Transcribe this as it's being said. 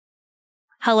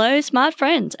Hello, smart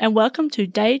friends, and welcome to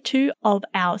day 2 of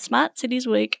our Smart Cities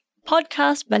Week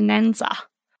podcast bonanza.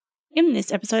 In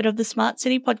this episode of the Smart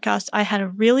City Podcast, I had a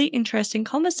really interesting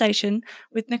conversation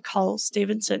with Nicole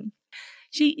Stephensen.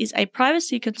 She is a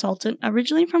privacy consultant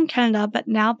originally from Canada but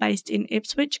now based in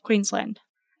Ipswich, Queensland.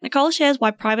 Nicole shares why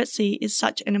privacy is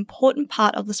such an important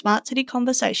part of the smart city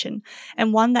conversation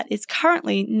and one that is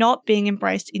currently not being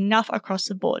embraced enough across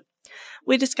the board.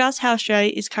 We discuss how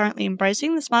Australia is currently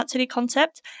embracing the smart city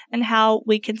concept and how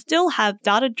we can still have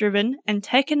data-driven and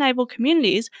tech-enabled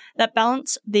communities that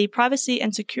balance the privacy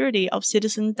and security of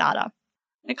citizen data.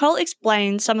 Nicole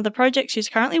explains some of the projects she's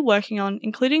currently working on,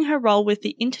 including her role with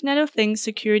the Internet of Things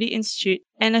Security Institute,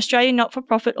 an Australian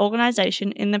not-for-profit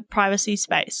organisation in the privacy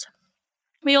space.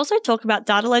 We also talk about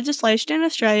data legislation in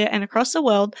Australia and across the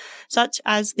world, such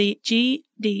as the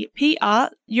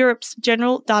GDPR, Europe's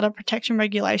General Data Protection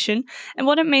Regulation, and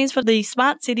what it means for the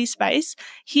smart city space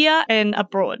here and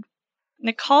abroad.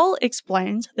 Nicole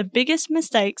explains the biggest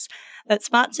mistakes that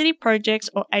smart city projects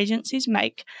or agencies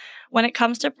make when it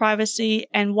comes to privacy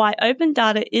and why open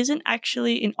data isn't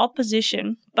actually in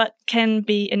opposition but can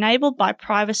be enabled by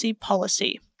privacy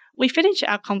policy. We finish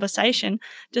our conversation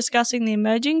discussing the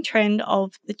emerging trend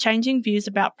of the changing views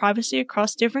about privacy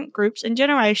across different groups and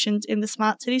generations in the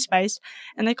smart city space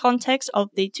in the context of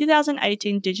the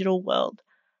 2018 digital world.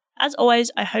 As always,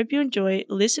 I hope you enjoy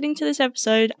listening to this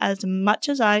episode as much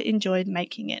as I enjoyed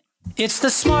making it. It's the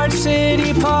Smart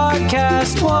City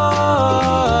Podcast,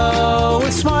 whoa,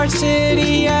 with smart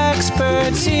city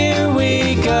experts, here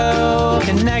we go.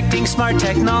 Connecting smart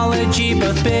technology,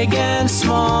 both big and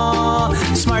small.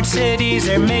 Smart cities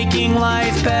are making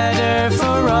life better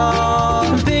for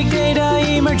all. Big data,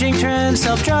 emerging trends,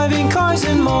 self-driving cars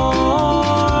and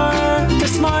more. The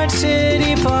Smart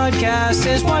City Podcast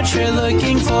is what you're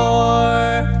looking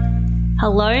for.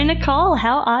 Hello, Nicole.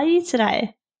 How are you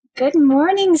today? Good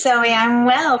morning, Zoe. I'm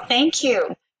well. Thank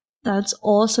you. That's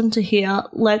awesome to hear.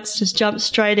 Let's just jump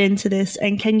straight into this.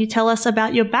 And can you tell us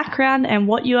about your background and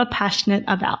what you are passionate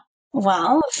about?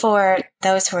 Well, for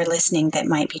those who are listening that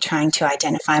might be trying to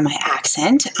identify my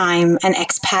accent, I'm an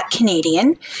expat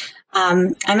Canadian.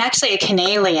 I'm actually a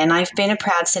Canadian. I've been a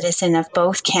proud citizen of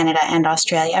both Canada and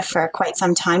Australia for quite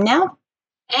some time now.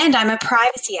 And I'm a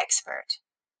privacy expert.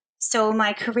 So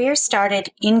my career started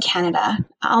in Canada,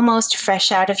 almost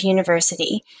fresh out of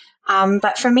university.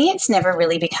 But for me, it's never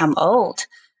really become old.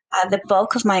 The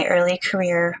bulk of my early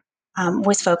career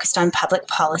was focused on public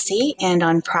policy and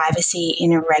on privacy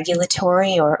in a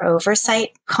regulatory or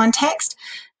oversight context.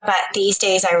 But these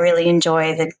days, I really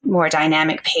enjoy the more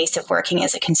dynamic pace of working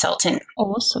as a consultant.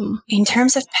 Awesome. In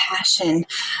terms of passion,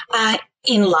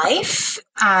 in life,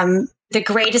 the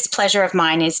greatest pleasure of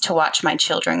mine is to watch my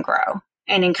children grow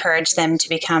and encourage them to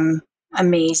become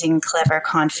amazing, clever,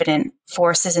 confident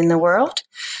forces in the world.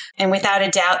 And without a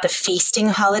doubt, the feasting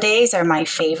holidays are my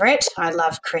favorite. I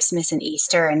love Christmas and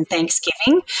Easter and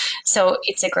Thanksgiving. So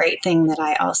it's a great thing that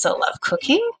I also love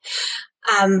cooking.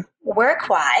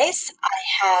 Work-wise, I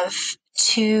have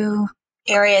two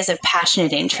areas of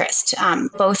passionate interest,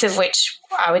 both of which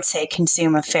I would say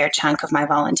consume a fair chunk of my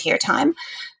volunteer time.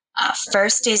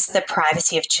 First is the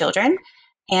privacy of children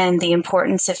and the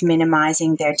importance of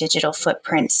minimizing their digital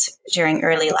footprints during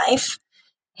early life.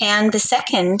 And the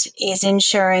second is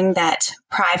ensuring that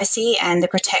privacy and the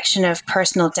protection of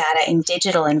personal data in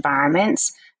digital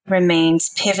environments remains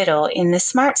pivotal in the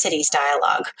smart cities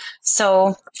dialogue.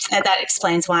 So that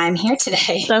explains why I'm here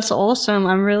today. That's awesome.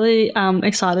 I'm really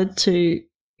excited to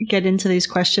get into these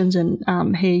questions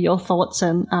and hear your thoughts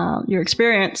and your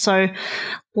experience. So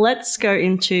let's go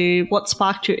into what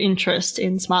sparked your interest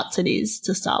in smart cities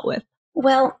to start with.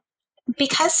 Well,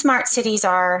 because smart cities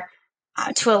are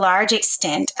to a large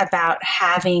extent about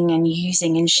having and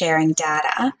using and sharing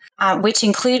data, which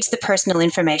includes the personal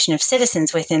information of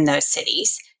citizens within those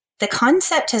cities, the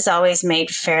concept has always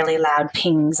made fairly loud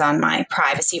pings on my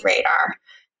privacy radar.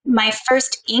 My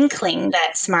first inkling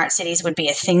that smart cities would be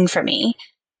a thing for me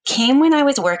came when I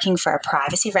was working for a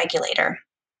privacy regulator.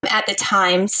 At the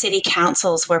time, city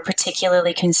councils were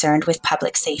particularly concerned with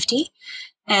public safety,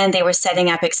 and they were setting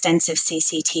up extensive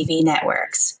CCTV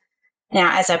networks.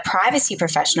 Now, as a privacy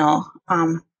professional,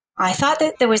 I thought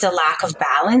that there was a lack of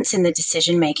balance in the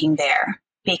decision-making there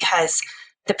because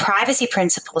the privacy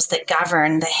principles that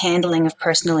govern the handling of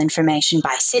personal information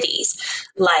by cities,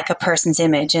 like a person's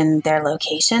image and their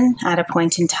location at a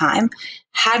point in time,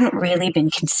 hadn't really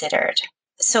been considered.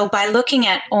 So by looking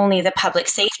at only the public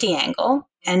safety angle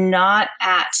and not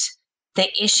at the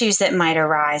issues that might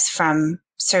arise from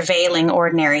surveilling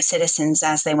ordinary citizens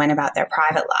as they went about their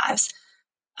private lives,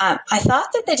 I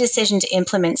thought that the decision to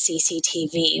implement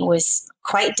CCTV was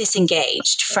quite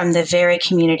disengaged from the very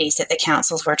communities that the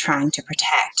councils were trying to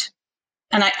protect.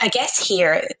 And I guess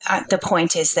here, the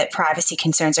point is that privacy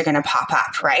concerns are going to pop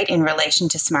up, right, in relation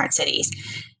to smart cities.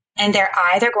 And they're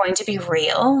either going to be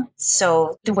real,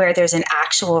 so where there's an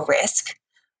actual risk,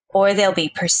 or they'll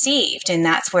be perceived, and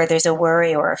that's where there's a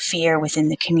worry or a fear within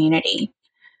the community.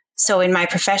 So in my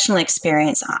professional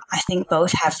experience, I think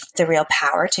both have the real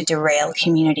power to derail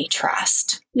community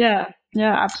trust. Yeah,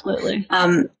 absolutely.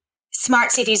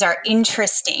 Smart cities are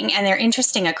interesting, and they're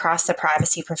interesting across the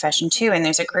privacy profession too. And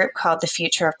there's a group called the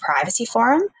Future of Privacy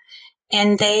Forum,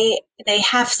 and they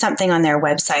have something on their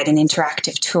website, an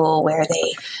interactive tool where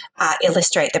they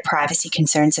illustrate the privacy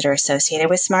concerns that are associated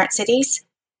with smart cities.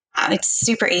 It's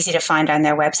super easy to find on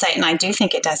their website, and I do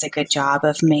think it does a good job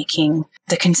of making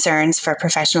the concerns for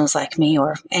professionals like me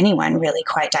or anyone really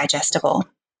quite digestible.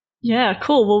 Yeah,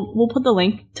 cool. We'll put the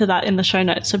link to that in the show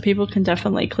notes so people can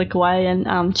definitely click away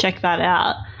and check that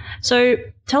out. So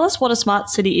tell us what a smart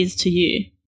city is to you.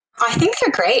 I think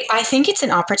they're great. I think it's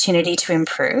an opportunity to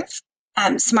improve.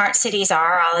 Smart cities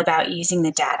are all about using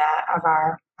the data of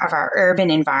our urban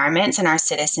environments and our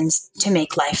citizens to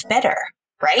make life better.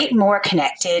 Right? More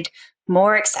connected,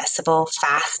 more accessible,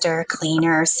 faster,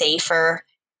 cleaner, safer,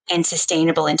 and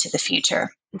sustainable into the future.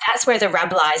 That's where the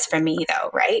rub lies for me, though,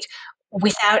 right?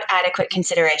 Without adequate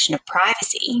consideration of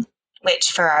privacy, which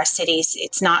for our cities,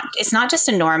 it's not just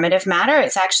a normative matter,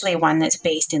 it's actually one that's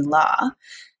based in law,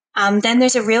 then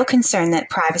there's a real concern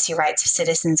that privacy rights of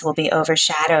citizens will be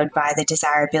overshadowed by the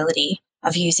desirability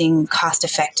of using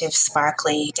cost-effective,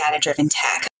 sparkly, data-driven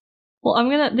tech.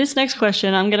 Well, this next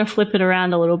question, I'm going to flip it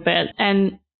around a little bit.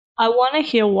 And I want to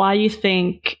hear why you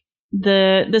think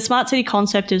the smart city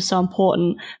concept is so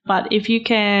important. But if you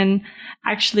can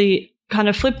actually kind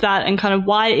of flip that and kind of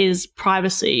why is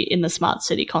privacy in the smart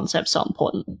city concept so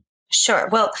important? Sure.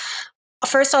 Well,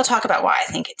 first I'll talk about why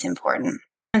I think it's important.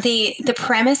 The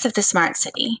premise of the smart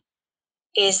city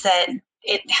is that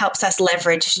it helps us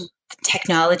leverage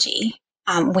technology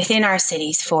within our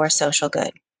cities for social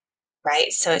good.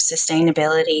 Right? So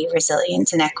sustainability,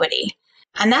 resilience, and equity.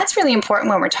 And that's really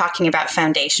important when we're talking about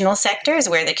foundational sectors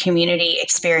where the community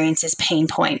experiences pain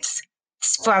points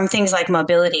from things like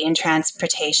mobility and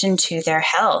transportation to their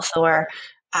health or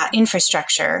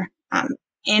infrastructure,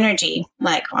 energy,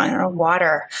 like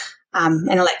water and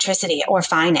electricity or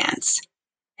finance.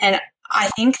 And I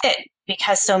think that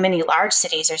because so many large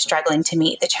cities are struggling to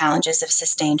meet the challenges of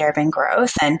sustained urban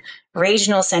growth and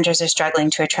regional centers are struggling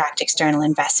to attract external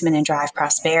investment and drive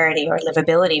prosperity or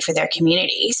livability for their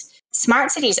communities,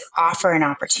 smart cities offer an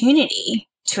opportunity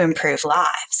to improve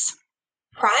lives.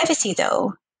 Privacy,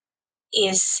 though,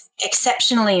 is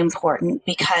exceptionally important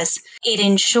because it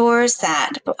ensures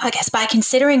that, I guess, by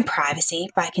considering privacy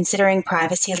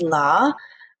law,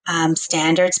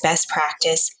 standards, best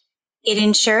practice, it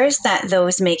ensures that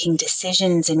those making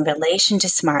decisions in relation to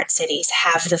smart cities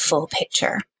have the full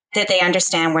picture, that they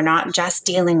understand we're not just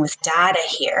dealing with data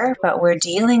here, but we're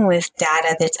dealing with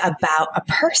data that's about a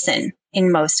person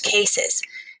in most cases.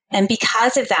 And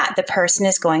because of that, the person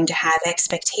is going to have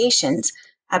expectations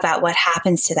about what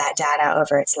happens to that data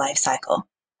over its life cycle,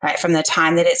 right? From the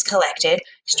time that it's collected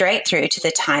straight through to the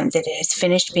time that it has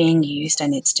finished being used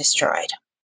and it's destroyed.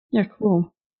 Yeah,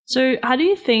 cool. So how do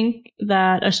you think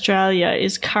that Australia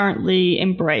is currently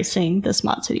embracing the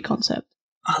smart city concept?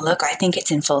 Oh, look, I think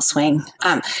it's in full swing.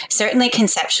 Certainly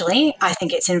conceptually, I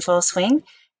think it's in full swing,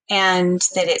 and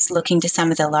that it's looking to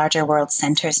some of the larger world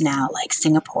centers now, like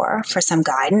Singapore, for some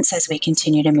guidance as we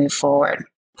continue to move forward.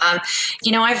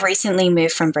 I've recently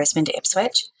moved from Brisbane to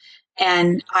Ipswich,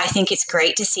 and I think it's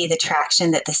great to see the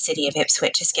traction that the city of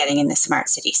Ipswich is getting in the smart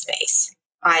city space.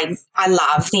 I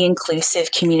love the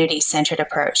inclusive, community-centered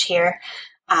approach here.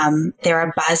 There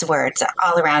are buzzwords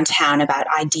all around town about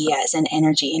ideas and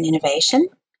energy and innovation.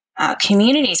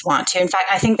 Communities want to. In fact,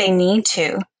 I think they need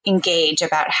to engage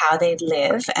about how they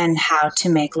live and how to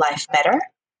make life better.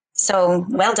 So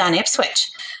well done,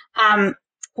 Ipswich.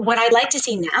 What I'd like to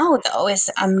see now, though, is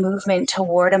a movement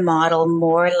toward a model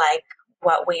more like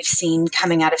what we've seen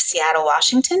coming out of Seattle,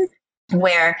 Washington,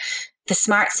 where the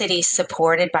smart city is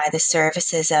supported by the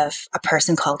services of a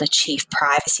person called a chief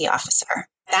privacy officer.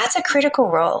 That's a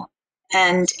critical role,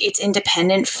 and it's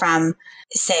independent from,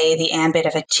 say, the ambit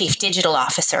of a chief digital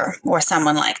officer or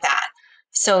someone like that.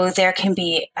 So there can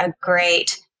be a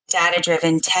great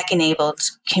data-driven, tech-enabled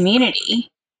community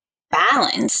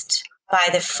balanced by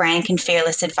the frank and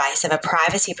fearless advice of a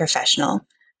privacy professional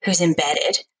who's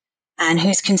embedded and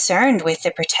who's concerned with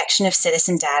the protection of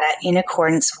citizen data in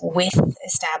accordance with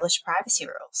established privacy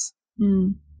rules.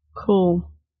 Cool.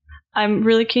 I'm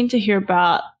really keen to hear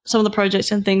about some of the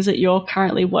projects and things that you're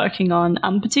currently working on,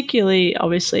 particularly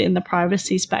obviously in the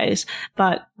privacy space,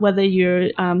 but whether you're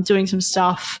doing some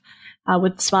stuff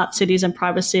with smart cities and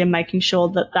privacy and making sure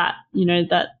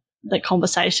that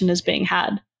conversation is being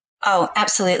had. Oh,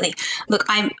 absolutely. Look,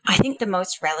 I think the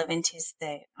most relevant is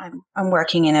that I'm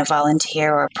working in a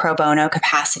volunteer or pro bono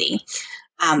capacity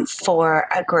for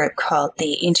a group called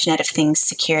the Internet of Things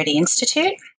Security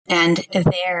Institute. And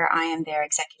there I am their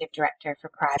executive director for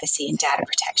privacy and data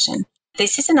protection.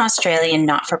 This is an Australian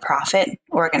not-for-profit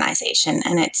organization,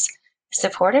 and it's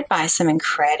supported by some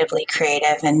incredibly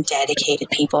creative and dedicated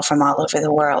people from all over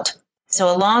the world.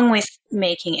 So along with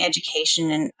making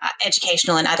educational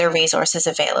and other resources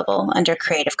available under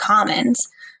Creative Commons,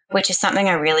 which is something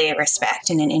I really respect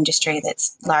in an industry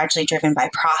that's largely driven by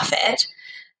profit,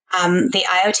 the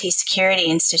IoT Security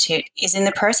Institute is in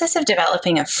the process of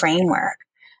developing a framework.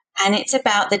 And it's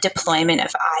about the deployment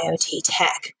of IoT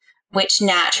tech, which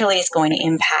naturally is going to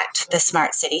impact the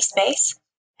smart city space.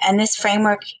 And this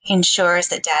framework ensures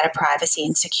that data privacy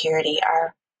and security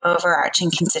are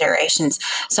overarching considerations.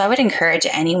 So I would encourage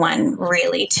anyone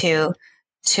really to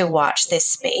watch this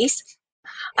space.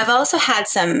 I've also had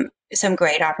some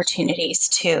great opportunities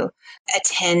to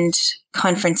attend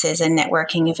conferences and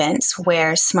networking events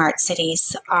where smart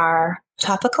cities are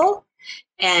topical.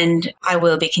 And I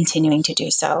will be continuing to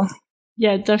do so.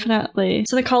 Yeah, definitely.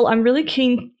 So, Nicole, I'm really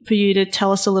keen for you to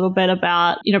tell us a little bit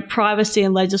about, privacy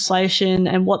and legislation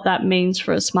and what that means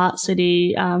for a smart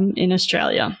city in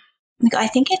Australia. I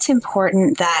think it's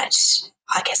important that,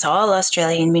 I guess, all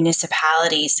Australian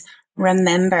municipalities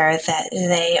remember that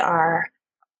they are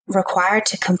required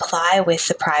to comply with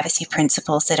the privacy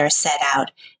principles that are set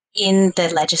out in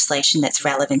the legislation that's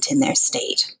relevant in their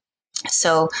state.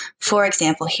 So, for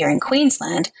example, here in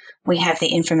Queensland, we have the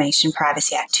Information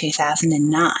Privacy Act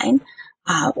 2009,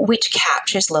 which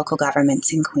captures local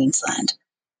governments in Queensland.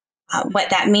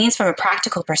 What that means from a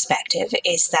practical perspective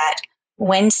is that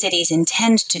when cities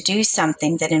intend to do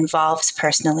something that involves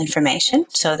personal information,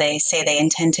 so they say they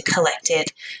intend to collect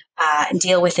it,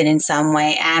 deal with it in some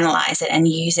way, analyze it, and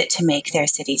use it to make their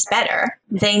cities better,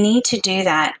 they need to do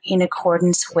that in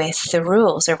accordance with the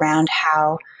rules around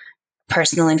how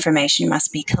personal information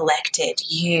must be collected,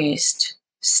 used,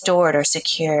 stored, or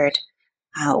secured,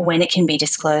 when it can be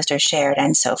disclosed or shared,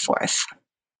 and so forth.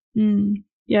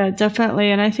 Yeah, definitely.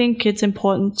 And I think it's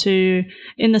important to,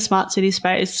 in the smart city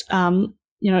space,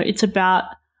 it's about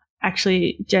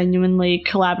actually genuinely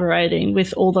collaborating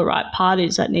with all the right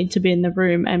parties that need to be in the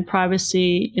room, and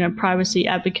privacy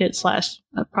advocate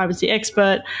 / privacy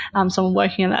expert, someone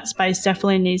working in that space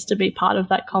definitely needs to be part of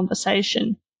that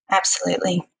conversation.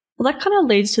 Absolutely. Well, that kind of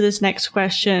leads to this next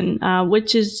question,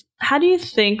 which is, how do you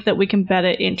think that we can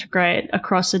better integrate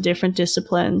across the different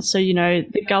disciplines? So,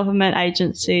 the government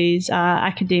agencies,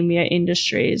 academia,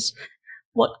 industries.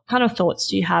 What kind of thoughts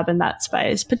do you have in that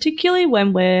space, particularly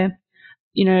when we're,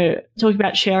 talking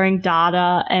about sharing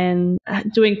data and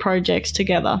doing projects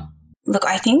together? Look,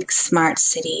 I think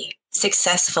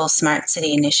successful smart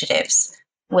city initiatives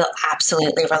will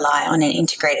absolutely rely on an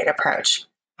integrated approach.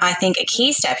 I think a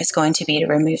key step is going to be to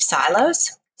remove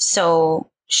silos. So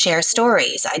share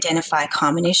stories, identify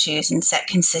common issues, and set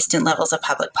consistent levels of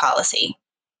public policy.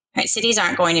 Right? Cities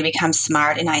aren't going to become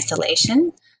smart in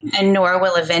isolation, and nor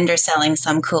will a vendor selling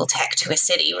some cool tech to a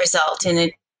city result in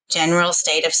a general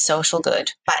state of social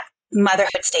good. But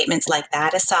motherhood statements like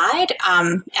that aside,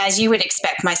 as you would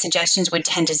expect, my suggestions would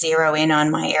tend to zero in on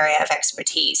my area of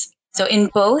expertise. So in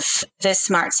both the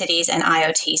smart cities and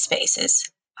IoT spaces,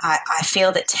 I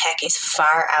feel that tech is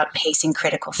far outpacing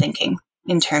critical thinking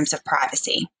in terms of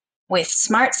privacy. With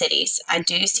smart cities, I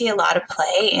do see a lot of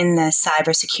play in the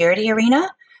cybersecurity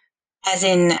arena, as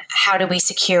in how do we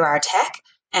secure our tech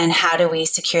and how do we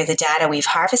secure the data we've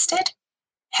harvested.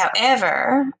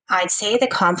 However, I'd say the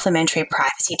complementary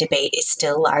privacy debate is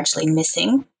still largely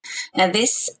missing. Now,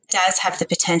 this does have the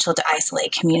potential to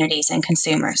isolate communities and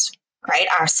consumers, right,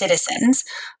 our citizens,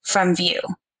 from view.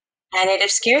 And it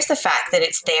obscures the fact that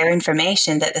it's their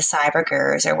information that the cyber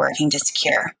gurus are working to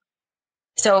secure.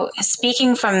 So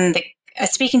speaking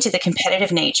to the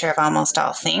competitive nature of almost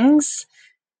all things,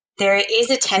 there is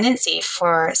a tendency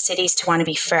for cities to want to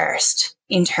be first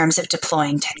in terms of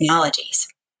deploying technologies.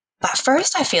 But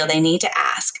first, I feel they need to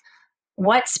ask,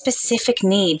 what specific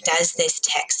need does this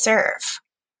tech serve?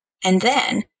 And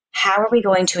then, how are we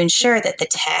going to ensure that the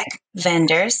tech,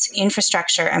 vendors,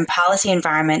 infrastructure, and policy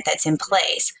environment that's in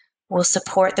place will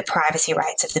support the privacy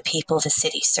rights of the people the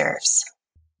city serves?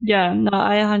 Yeah, no,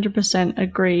 I 100%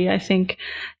 agree. I think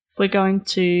if we're going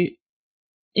to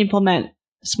implement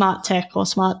smart tech or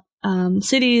smart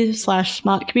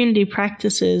city/smart community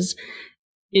practices,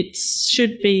 it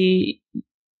should be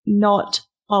not,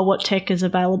 what tech is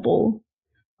available,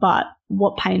 but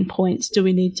what pain points do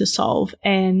we need to solve?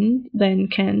 And then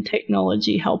can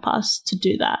technology help us to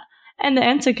do that? And the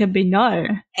answer can be no.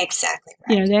 Exactly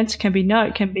right. The answer can be no.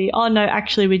 It can be, oh, no,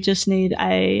 actually we just need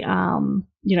an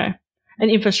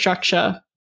infrastructure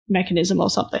mechanism or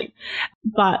something.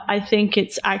 But I think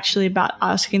it's actually about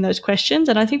asking those questions.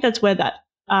 And I think that's where that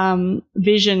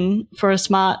vision for a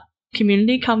smart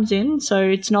community comes in. So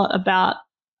it's not about,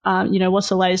 what's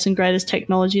the latest and greatest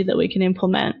technology that we can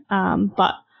implement,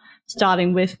 but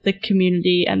starting with the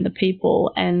community and the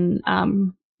people and,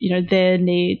 their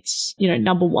needs,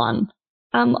 number one.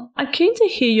 I'm keen to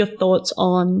hear your thoughts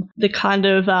on the kind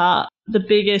of the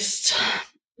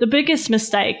biggest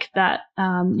mistake that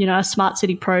a smart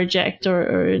city project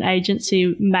or an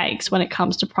agency makes when it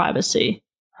comes to privacy.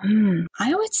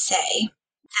 I would say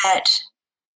that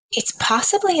it's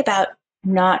possibly about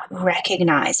not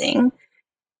recognizing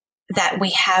that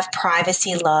we have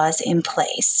privacy laws in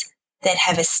place that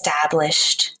have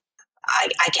established,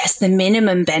 I guess, the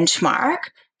minimum benchmark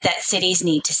that cities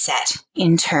need to set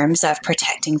in terms of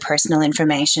protecting personal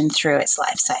information through its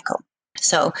life cycle.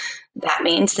 So that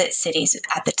means that cities,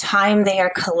 at the time they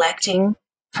are collecting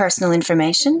personal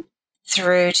information,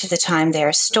 through to the time they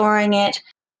are storing it,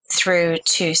 through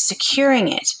to securing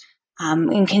it,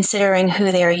 and considering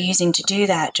who they are using to do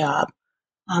that job,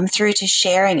 through to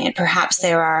sharing it. Perhaps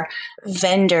there are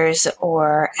vendors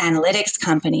or analytics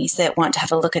companies that want to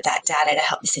have a look at that data to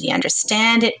help the city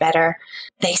understand it better.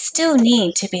 They still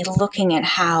need to be looking at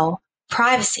how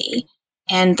privacy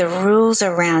and the rules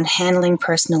around handling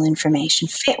personal information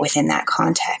fit within that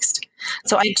context.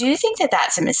 So I do think that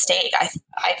that's a mistake.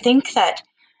 I think that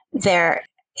there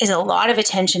is a lot of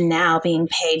attention now being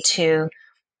paid to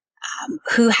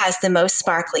who has the most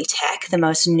sparkly tech, the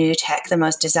most new tech, the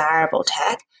most desirable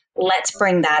tech. Let's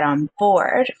bring that on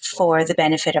board for the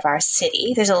benefit of our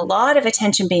city. There's a lot of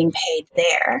attention being paid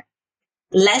there.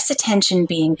 Less attention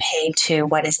being paid to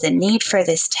what is the need for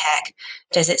this tech.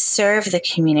 Does it serve the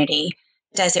community?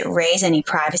 Does it raise any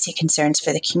privacy concerns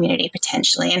for the community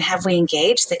potentially? And have we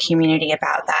engaged the community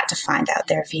about that to find out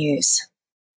their views?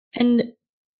 And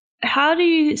how do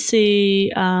you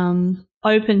see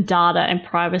open data and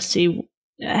privacy?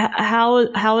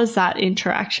 How is that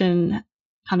interaction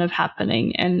kind of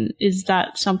happening? And is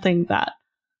that something that,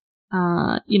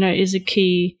 is a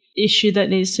key issue that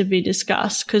needs to be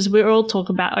discussed? Because we all talk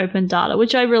about open data,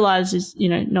 which I realize is,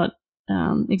 not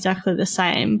exactly the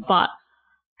same, but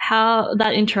how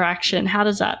that interaction, how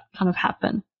does that kind of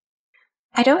happen?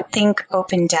 I don't think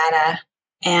open data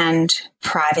and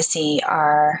privacy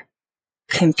are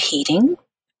competing.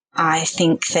 I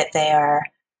think that they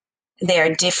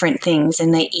are different things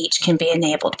and they each can be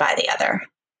enabled by the other.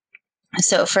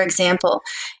 So, for example,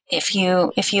 if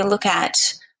you look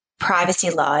at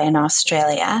privacy law in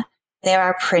Australia, there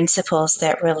are principles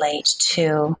that relate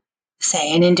to,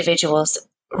 say, an individual's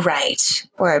right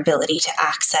or ability to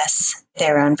access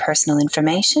their own personal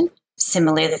information.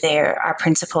 Similarly, there are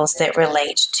principles that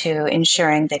relate to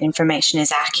ensuring that information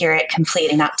is accurate, complete,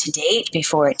 and up to date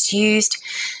before it's used.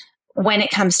 When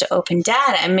it comes to open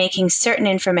data, making certain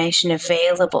information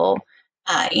available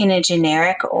in a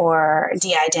generic or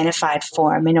de-identified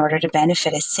form in order to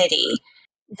benefit a city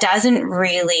doesn't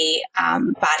really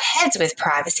butt heads with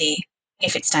privacy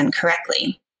if it's done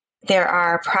correctly. There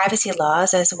are privacy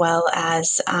laws as well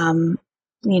as,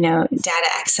 data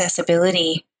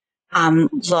accessibility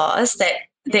laws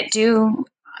that do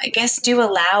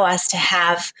allow us to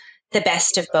have the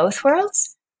best of both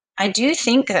worlds. I do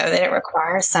think, though, that it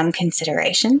requires some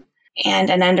consideration and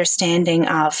an understanding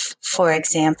of, for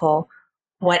example,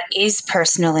 what is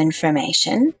personal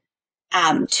information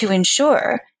to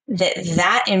ensure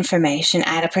that information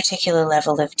at a particular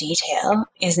level of detail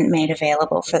isn't made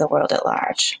available for the world at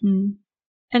large.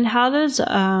 And how does,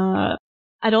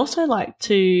 I'd also like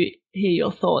to hear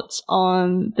your thoughts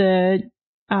on the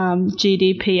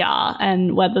GDPR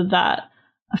and whether that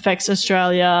affects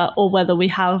Australia or whether we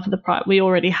have we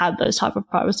already had those type of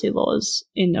privacy laws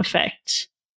in effect.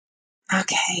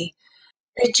 Okay.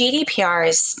 The GDPR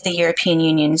is the European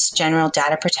Union's General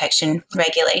Data Protection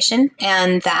Regulation,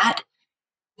 and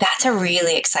that's a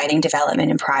really exciting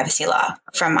development in privacy law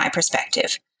from my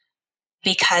perspective,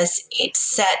 because it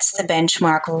sets the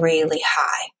benchmark really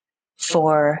high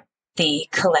for the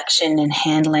collection and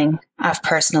handling of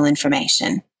personal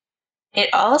information. It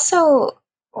also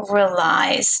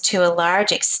relies to a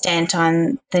large extent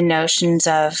on the notions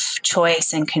of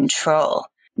choice and control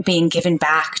being given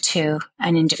back to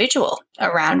an individual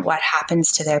around what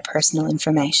happens to their personal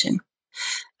information.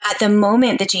 At the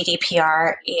moment, the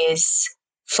GDPR is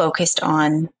focused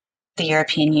on the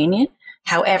European Union.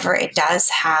 However, it does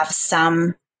have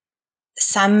some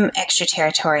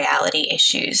extraterritoriality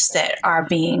issues that are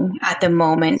being at the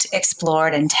moment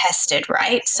explored and tested,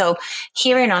 right? So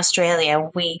here in Australia,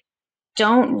 we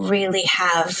don't really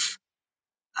have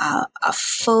a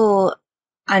full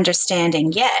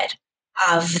understanding yet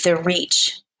of the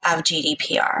reach of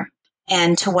GDPR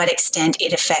and to what extent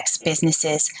it affects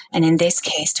businesses, and in this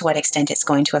case, to what extent it's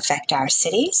going to affect our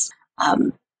cities.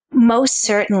 Most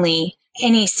certainly,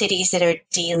 any cities that are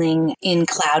dealing in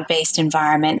cloud-based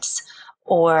environments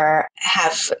or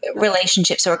have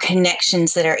relationships or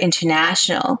connections that are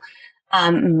international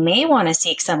may want to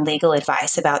seek some legal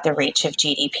advice about the reach of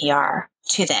GDPR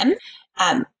to them.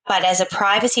 But as a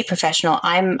privacy professional,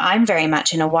 I'm very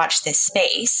much in a watch this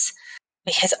space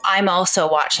because I'm also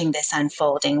watching this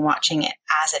unfolding, watching it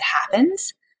as it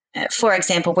happens. For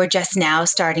example, we're just now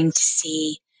starting to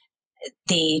see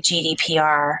the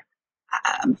GDPR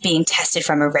being tested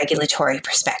from a regulatory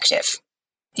perspective.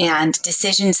 And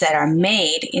decisions that are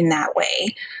made in that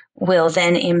way will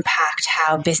then impact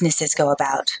how businesses go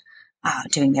about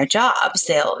doing their jobs.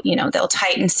 They'll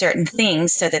tighten certain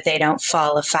things so that they don't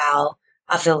fall afoul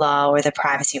of the law or the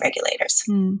privacy regulators.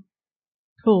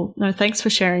 Cool. No, thanks for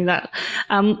sharing that.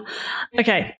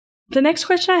 Okay. The next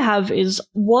question I have is,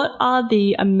 what are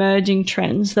the emerging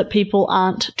trends that people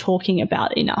aren't talking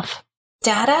about enough?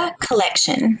 Data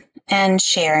collection and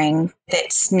sharing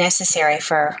that's necessary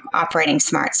for operating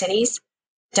smart cities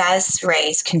does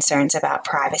raise concerns about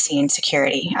privacy and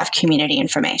security of community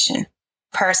information,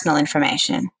 personal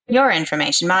information, your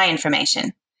information, my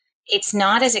information. It's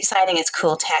not as exciting as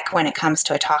cool tech when it comes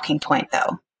to a talking point,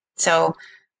 though. So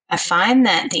I find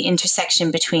that the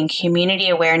intersection between community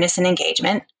awareness and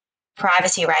engagement,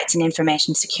 privacy rights and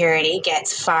information security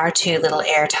gets far too little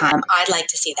airtime. I'd like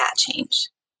to see that change.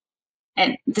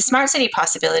 And the smart city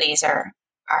possibilities are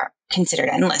considered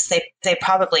endless. They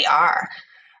probably are.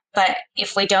 But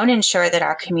if we don't ensure that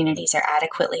our communities are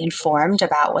adequately informed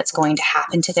about what's going to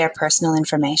happen to their personal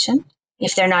information,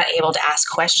 if they're not able to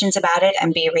ask questions about it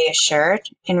and be reassured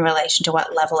in relation to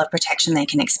what level of protection they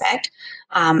can expect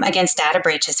against data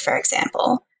breaches, for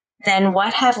example, then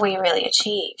what have we really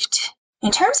achieved?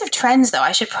 In terms of trends, though,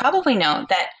 I should probably note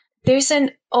that there's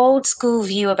an old school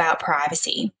view about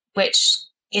privacy, which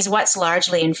is what's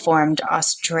largely informed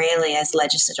Australia's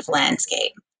legislative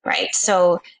landscape, right?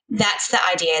 So that's the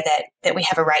idea that we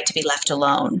have a right to be left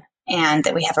alone and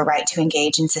that we have a right to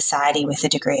engage in society with a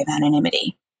degree of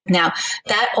anonymity. Now,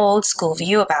 that old school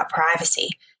view about privacy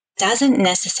doesn't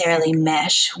necessarily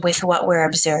mesh with what we're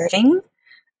observing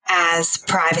as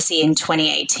privacy in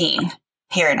 2018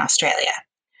 here in Australia.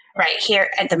 Right here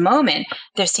at the moment,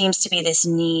 there seems to be this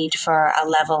need for a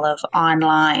level of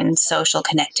online social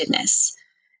connectedness.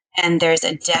 And there's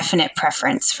a definite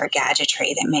preference for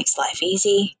gadgetry that makes life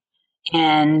easy.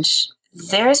 And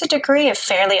there's a degree of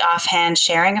fairly offhand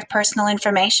sharing of personal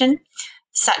information,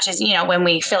 such as, when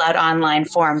we fill out online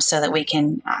forms so that we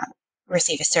can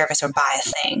receive a service or buy a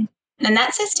thing. And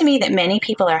that says to me that many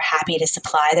people are happy to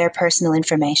supply their personal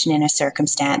information in a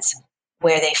circumstance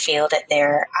where they feel that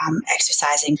they're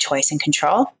exercising choice and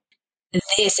control.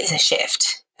 This is a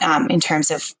shift in terms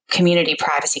of community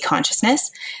privacy consciousness.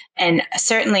 And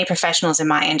certainly professionals in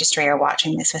my industry are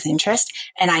watching this with interest.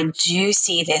 And I do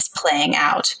see this playing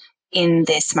out in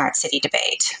this smart city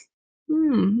debate.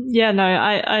 Yeah, no,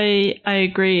 I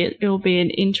agree. It will be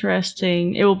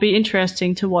interesting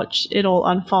to watch it all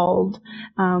unfold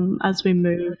as we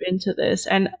move into this.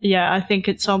 And yeah, I think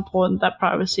it's so important that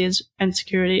privacy and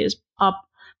security is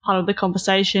part of the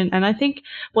conversation. And I think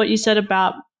what you said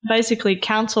about basically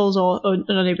councils or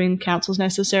not even councils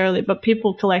necessarily, but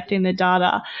people collecting the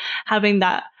data, having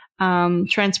that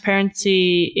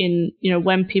transparency in,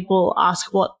 when people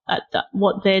ask what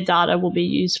their data will be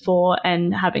used for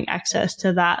and having access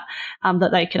to that,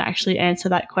 that they can actually answer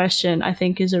that question, I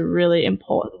think is a really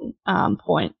important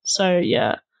point. So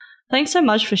yeah, thanks so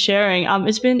much for sharing.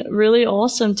 It's been really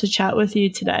awesome to chat with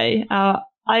you today.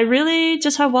 I really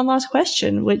just have one last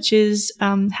question, which is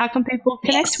how can people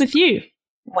connect with you?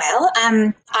 Well,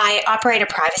 I operate a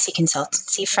privacy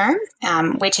consultancy firm,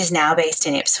 which is now based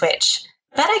in Ipswich.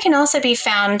 But I can also be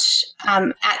found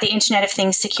at the Internet of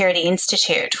Things Security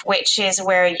Institute, which is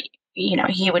where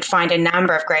you would find a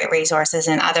number of great resources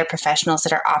and other professionals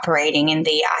that are operating in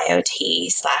the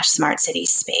IoT/smart city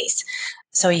space.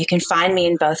 So you can find me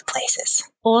in both places.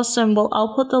 Awesome. Well,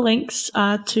 I'll put the links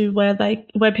to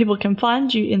where people can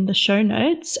find you in the show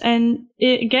notes. And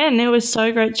it was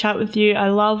so great to chat with you. I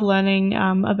love learning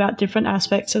about different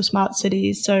aspects of smart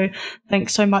cities. So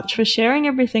thanks so much for sharing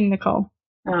everything, Nicole.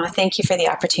 Oh, thank you for the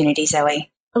opportunity,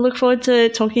 Zoe. I look forward to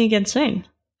talking again soon.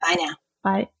 Bye now.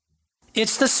 Bye.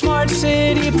 It's the Smart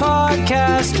City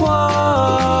Podcast.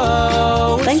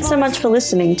 Whoa. Thanks so much for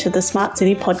listening to the Smart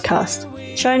City Podcast.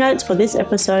 Show notes for this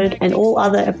episode and all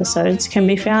other episodes can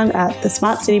be found at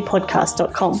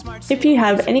thesmartcitypodcast.com. If you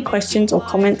have any questions or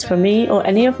comments for me or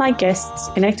any of my guests,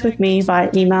 connect with me via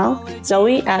email,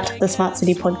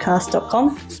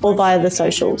 zoe@thesmartcitypodcast.com, or via the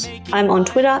socials. I'm on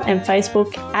Twitter and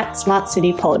Facebook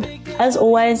 @SmartCityPod. As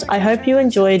always, I hope you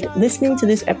enjoyed listening to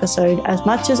this episode as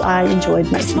much as I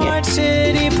enjoyed making it. Smart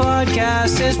City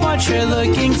Podcast is what you're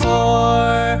looking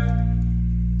for.